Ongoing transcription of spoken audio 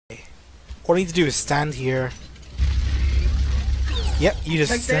All I need to do is stand here. Yep, you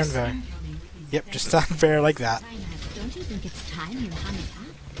just Like stand this? there. Yep, just stand there like that. Don't you think it's time you hung it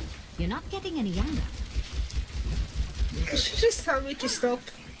up? You're not getting any younger. You should just tell me to stop.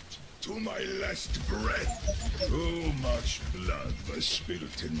 To my last breath. Too much blood was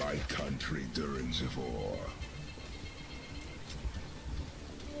spilt in my country during the war.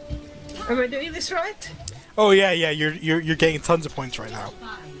 Am I doing this right? Oh yeah, you're getting tons of points right now.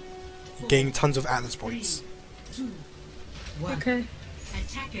 You're getting tons of Atlas points. Okay.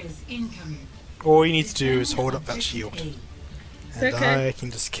 Attackers incoming. All you need to do is hold up that shield, and Okay. I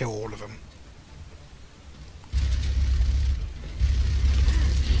can just kill all of them.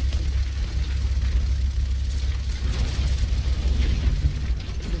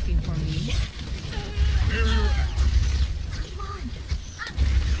 Looking for me?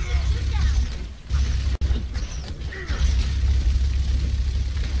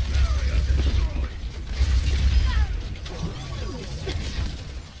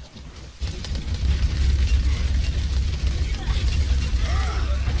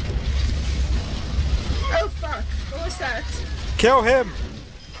 Oh fuck! What was that? Kill him!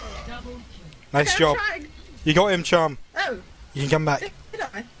 Nice I'm job. trying. You got him, Charm. Oh, You can come back. did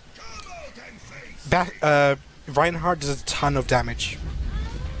I? Reinhardt does a ton of damage.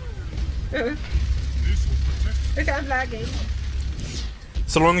 Okay, I'm lagging.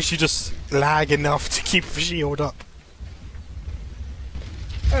 So long as you just lag enough to keep the shield up.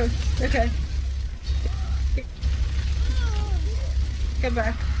 Oh, okay. Come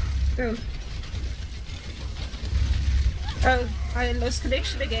back. Oh. Oh, I lost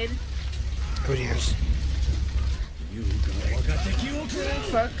connection again. Oh yes. Oh,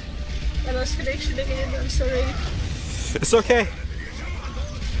 fuck. I lost connection again, I'm sorry. It's okay.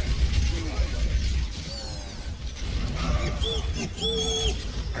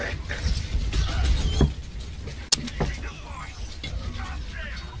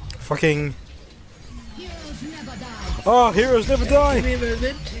 Fucking. Oh, heroes never Give die! me a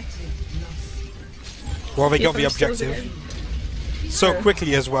moment. Well, they got If the I'm still objective. there. So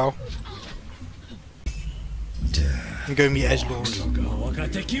quickly as well. I'm going to be edgelord.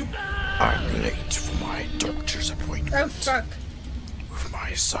 I'm late for my doctor's appointment Oh, fuck. with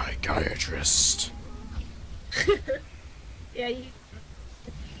my psychiatrist. Yeah, you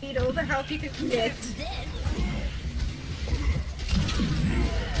need all the help you can get.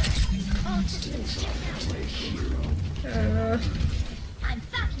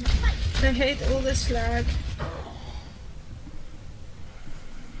 I hate all this lag.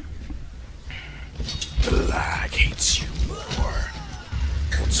 The lag hates you more.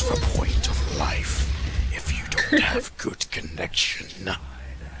 What's the point of life if you don't have good connection?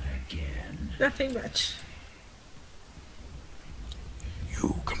 Nothing much.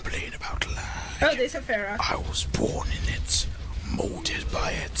 You complain about lag. Oh, there's a Pharah. I was born in it, molded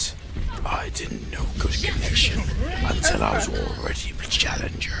by it. I didn't know good connection until I was already the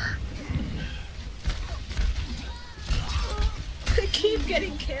challenger. I keep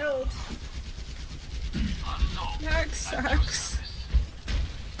getting killed. Lag sucks.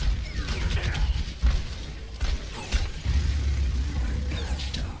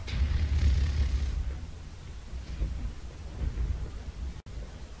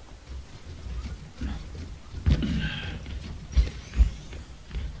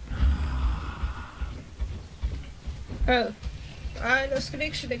 Oh, I lost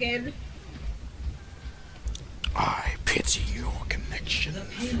connection again. I pity your connection.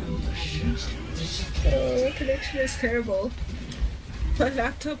 Oh, connection is terrible. My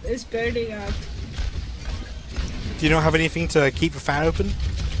laptop is burning up. Do you not have anything to keep the fan open?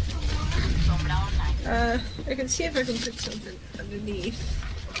 I can see if I can put something underneath.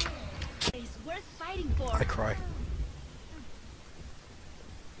 It's worth fighting for. I cry.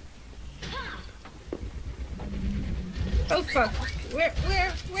 Oh fuck! Where?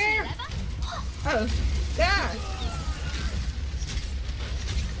 Oh, that!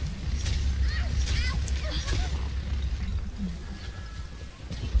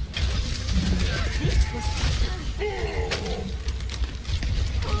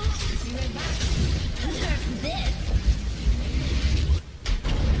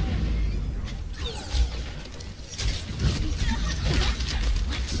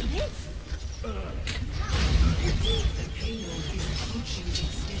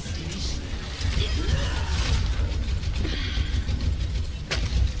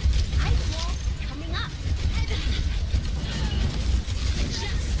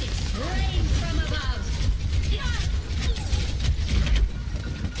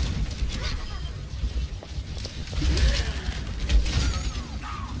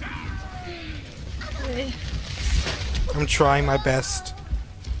 die. I'm trying my best.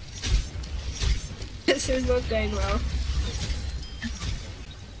 This is not going well.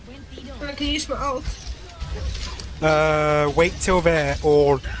 I can use my ult. Wait till they're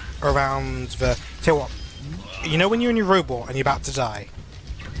all around the... Tell you what, you know when you're in your robot and you're about to die?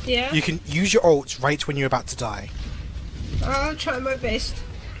 Yeah? You can use your ult right when you're about to die. I'll try my best.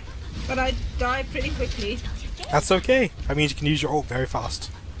 But I die pretty quickly. That's okay. That means you can use your ult very fast.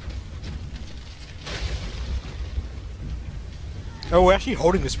 Oh, we're actually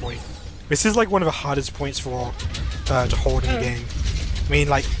holding this point. This is like one of the hardest points for to hold in the game. I mean,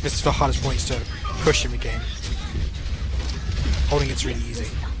 like, this is the hardest points to push in the game. Holding it's really easy.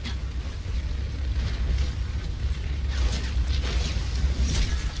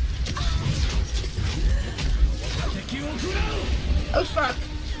 Oh fuck!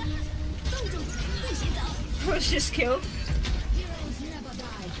 I was just killed.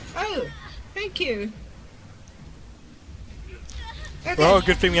 Oh, thank you. Okay. Well,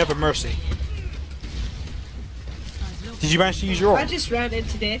 good thing we have a mercy. Did you manage to use your I ult? just ran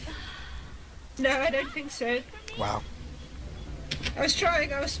into death. No, I don't think so. Wow. I was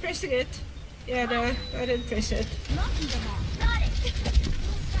trying, I was pressing it. Yeah, no, I didn't press it.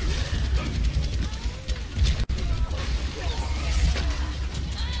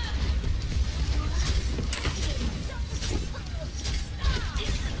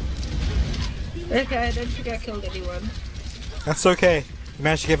 Okay, I don't think I killed anyone. That's okay. We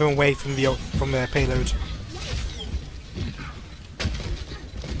managed to get them away from the payload.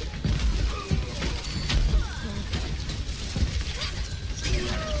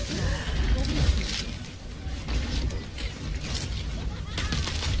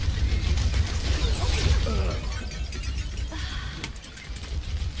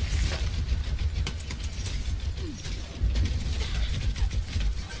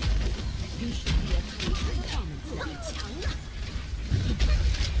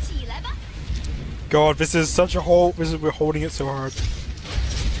 God, this is such a hold. We're holding it so hard.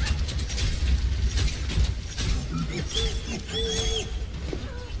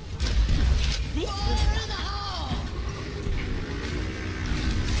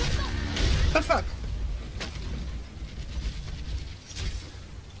 Oh fuck!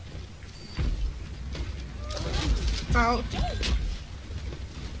 Ow.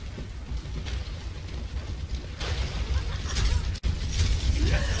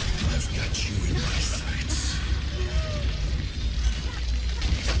 I've got you in my sights.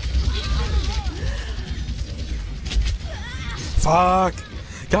 Fuck!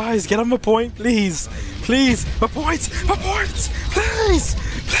 Guys, get on my point, please! Please! My point! My point! Please!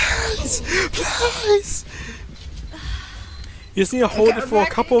 Please! Please! You just need to hold it for a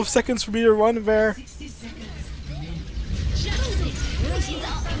couple of seconds for me to run there. 60 seconds.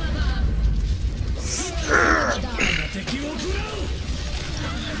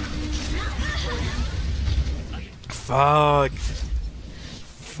 Fuck.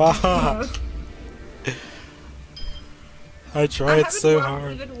 Fuck. I tried so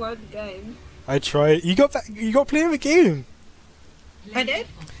hard. Even one game. I tried. You got that. You got playing the game. I did?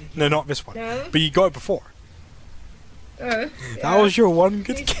 No, not this one. No. But you got it before. Oh. That was your one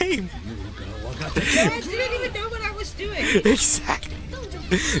good game. I didn't even know what I was doing. Exactly.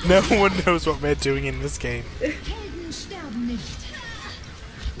 No one knows what we're doing in this game.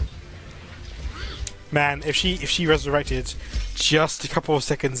 Man, if she resurrected just a couple of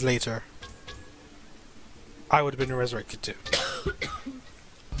seconds later, I would have been resurrected too.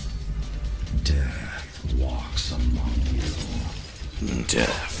 Death walks among you.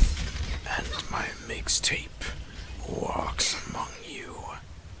 Death and my mixtape walks among you.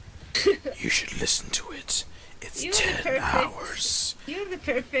 You should listen to it. It's You're the 10 perfect- hours. You're the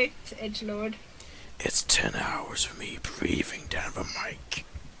perfect edgelord. It's 10 hours of me breathing down the mic.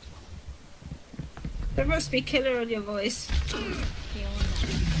 There must be killer on your voice.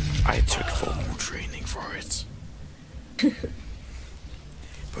 I took formal training for it.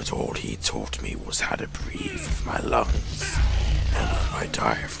 But all he taught me was how to breathe with my lungs and with my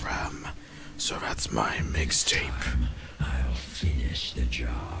diaphragm. So that's my mixtape. I'll finish the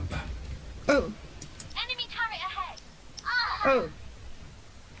job. Oh. Enemy turret ahead. Oh.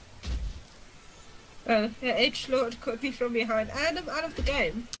 Yeah, edgelord caught me from behind, and I'm out of the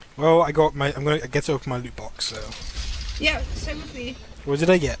game. Well, I'm gonna get to open my loot box. So, Yeah, same with me. what did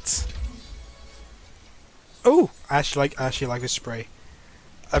I get? Oh, I actually like this spray.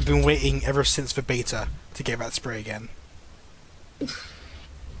 I've been waiting ever since the beta to get that spray again.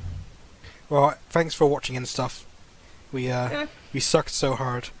 Well, thanks for watching and stuff. We sucked so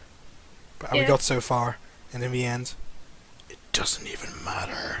hard, but we Yeah. got so far, and in the end, It doesn't even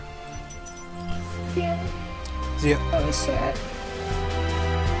matter. Yeah. See ya. That was sad.